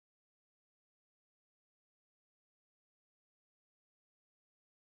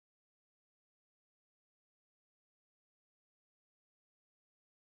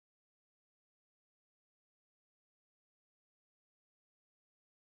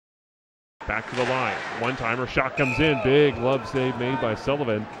Back to the line. One-timer. Shot comes in. Big glove save made by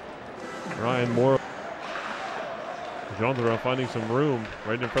Sullivan. Ryan Moore. Jean finding some room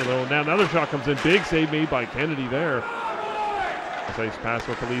right in front of the hole. Now another shot comes in. Big save made by Kennedy there. Nice pass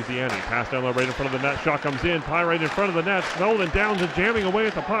for Feliciani. Pass down low right in front of the net. Shot comes in. Pie right in front of the net. Sullivan downs and jamming away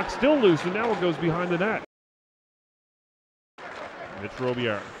at the puck. Still loose, and now it goes behind the net. It's Truro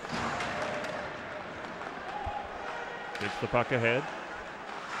Bearcats. Gets the puck ahead.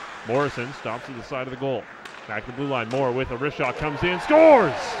 Morrison stops at the side of the goal. Back to the blue line. Moore with a wrist shot. Comes in.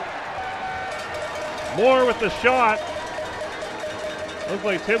 Scores! Moore with the shot. Looks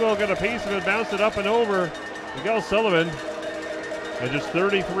like Thibault got a piece of it. Bounced it up and over. Miguel Sullivan. And just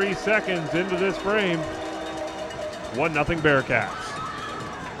 33 seconds into this frame. 1-0 Bearcats.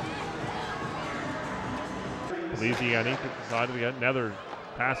 Feliciani to the side of the net. Another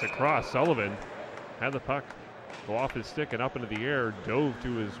pass across. Sullivan had the puck go off his stick and up into the air. Dove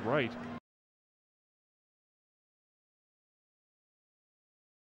to his right.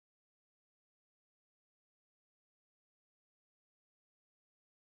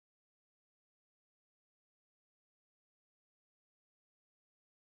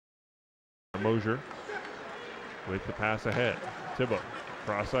 Mosier with the pass ahead. Thibault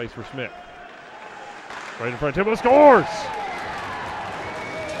cross ice for Smith. Right in front. Thibault scores!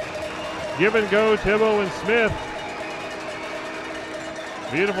 Give and go, Thibault and Smith.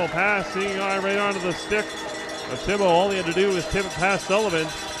 Beautiful pass, seeing eye right onto the stick of Thibault. All he had to do was tip it past Sullivan.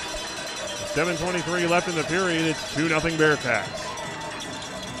 7:23 left in the period. It's 2-0 Bearcats.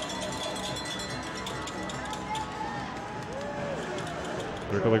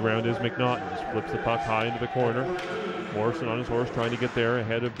 Circling around is McNaughton. Flips the puck high into the corner. Morrison on his horse trying to get there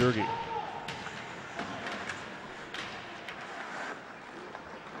ahead of Durkee.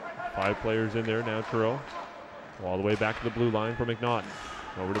 Five players in there now, Truro. All the way back to the blue line for McNaughton.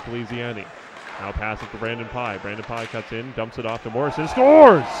 Over to Feliciani. Now pass it to Brandon Pye. Brandon Pye cuts in, dumps it off to Morrison.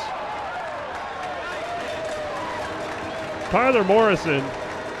 Scores! Tyler Morrison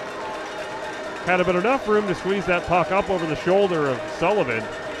had about enough room to squeeze that puck up over the shoulder of Sullivan.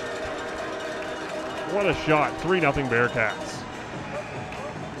 What a shot. 3-0 Bearcats.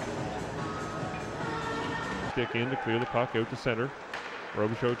 Stick in to clear the puck out to center.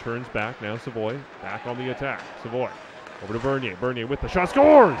 Robichaud turns back. Now Savoy back on the attack. Savoy over to Bernier. Bernier with the shot.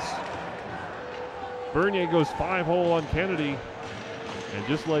 Scores! Bernier goes 5-hole on Kennedy. And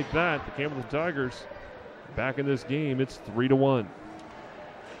just like that, the Campbellton Tigers back in this game. It's 3-1.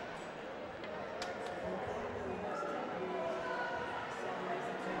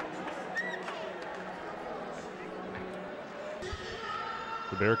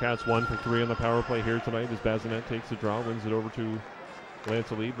 The Bearcats 1 for 3 on the power play here tonight as Bazinet takes the draw, wins it over to Lance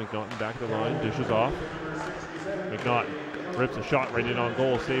Alib. McNaughton back to the line, dishes off. McNaughton rips a shot right in on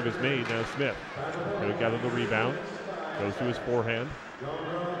goal. Save is made. Now Smith going to gather the rebound. Goes to his forehand.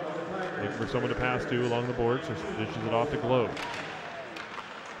 Looking for someone to pass to along the boards. So dishes it off to Globe.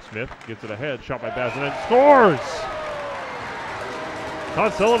 Smith gets it ahead. Shot by Bazinet. Scores!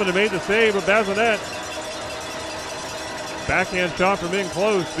 Todd Sullivan had made the save, but Bazinet, backhand shot from in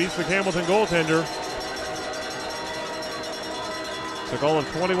close, beats the Campbellton goaltender. Took all of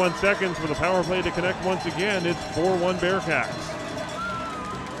 21 seconds for the power play to connect once again. It's 4-1 Bearcats.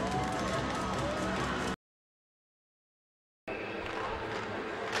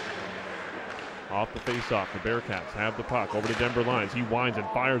 Off the faceoff, the Bearcats have the puck over to Denver Lyons. He winds and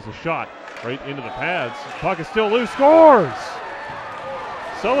fires a shot right into the pads. Puck is still loose. Scores!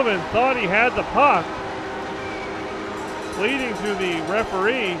 Sullivan thought he had the puck. Leading to the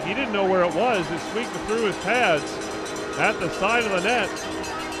referee. He didn't know where it was. It squeaked through his pads at the side of the net.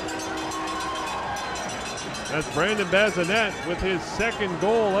 That's Brandon Bazinet with his second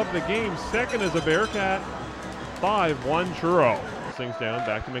goal of the game. Second as a Bearcat. 5-1 Truro. Things down,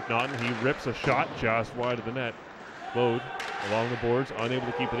 back to McNaughton. He rips a shot just wide of the net. Bode along the boards, unable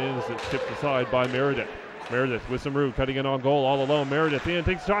to keep it in as it's tipped aside by Meredith. Meredith with some room, cutting in on goal all alone. Meredith in,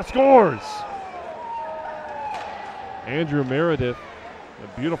 takes a shot, scores! Andrew Meredith,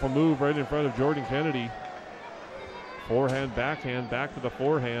 a beautiful move right in front of Jordan Kennedy. Forehand, backhand, back to the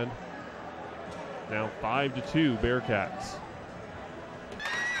forehand. Now 5-2 Bearcats.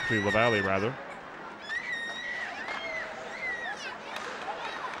 To LaValle, rather.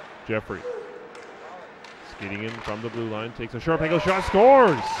 Jeffrey skating in from the blue line, takes a sharp angle shot,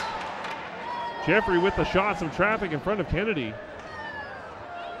 scores! Jeffrey with the shot, some traffic in front of Kennedy.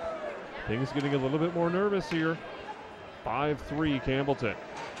 Things getting a little bit more nervous here. 5-3 Campbellton,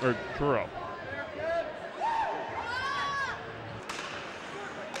 or Truro.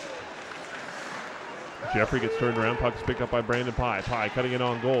 Jeffrey gets turned around. Puck's picked up by Brandon Pye. Pye cutting it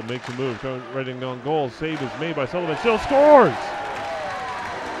on goal. Makes a move. Reading on goal. Save is made by Sullivan. Still scores!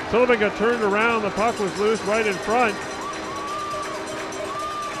 Sullivan got turned around. The puck was loose right in front.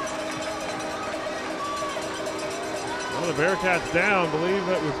 One of the Bearcats down. I believe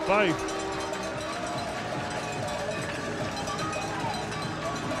that was Fife.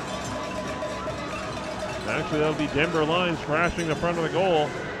 Actually, that'll be Denver Lions crashing the front of the goal.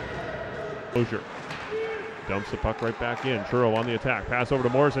 Closure. Dumps the puck right back in. Truro on the attack. Pass over to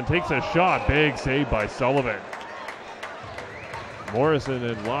Morrison. Takes a shot. Big save by Sullivan. Morrison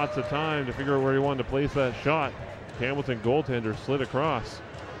had lots of time to figure out where he wanted to place that shot. Campbellton goaltender slid across.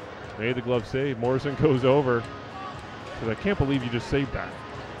 Made the glove save. Morrison goes over. Says, I can't believe you just saved that.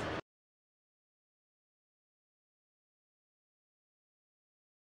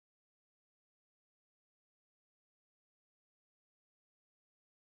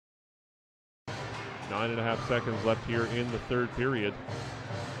 9.5 seconds left here in the third period.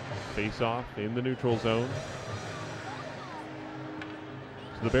 Face off in the neutral zone.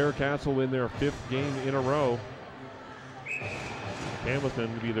 So the Bearcats will win their 5th game in a row.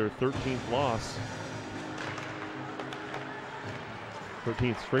 Campbellton will be their 13th loss.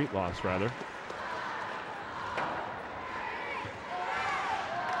 13th straight loss, rather.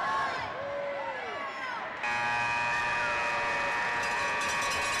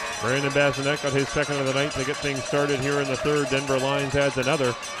 Brandon Bazinet got his second of the night to get things started here in the third. Denver Lions adds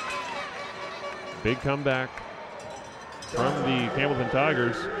another. Big comeback from the Campbellton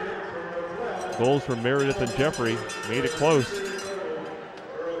Tigers. Goals from Meredith and Jeffrey made it close.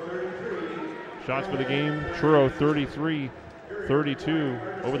 Shots for the game, Truro 33-32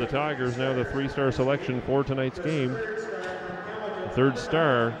 over the Tigers. Now the 3-star selection for tonight's game. The 3rd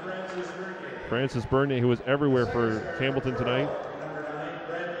star, Francis Bernier, who was everywhere for Campbellton tonight.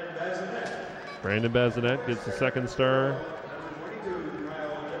 Brandon Bazinet gets the 2nd star.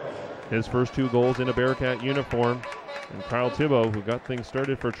 His first 2 goals in a Bearcat uniform. And Kyle Thibault, who got things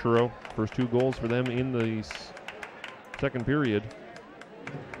started for Truro, first 2 goals for them in the second period,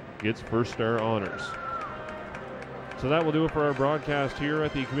 gets 1st star honors. So that will do it for our broadcast here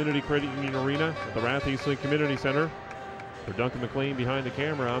at the Community Credit Union Arena at the Rath Eastlake Community Center. For Duncan McLean behind the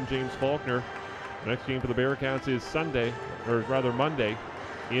camera, I'm James Faulkner. The next game for the Bearcats is Monday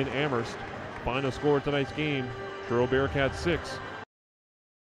in Amherst. Final score of tonight's game, Truro Bearcats 6,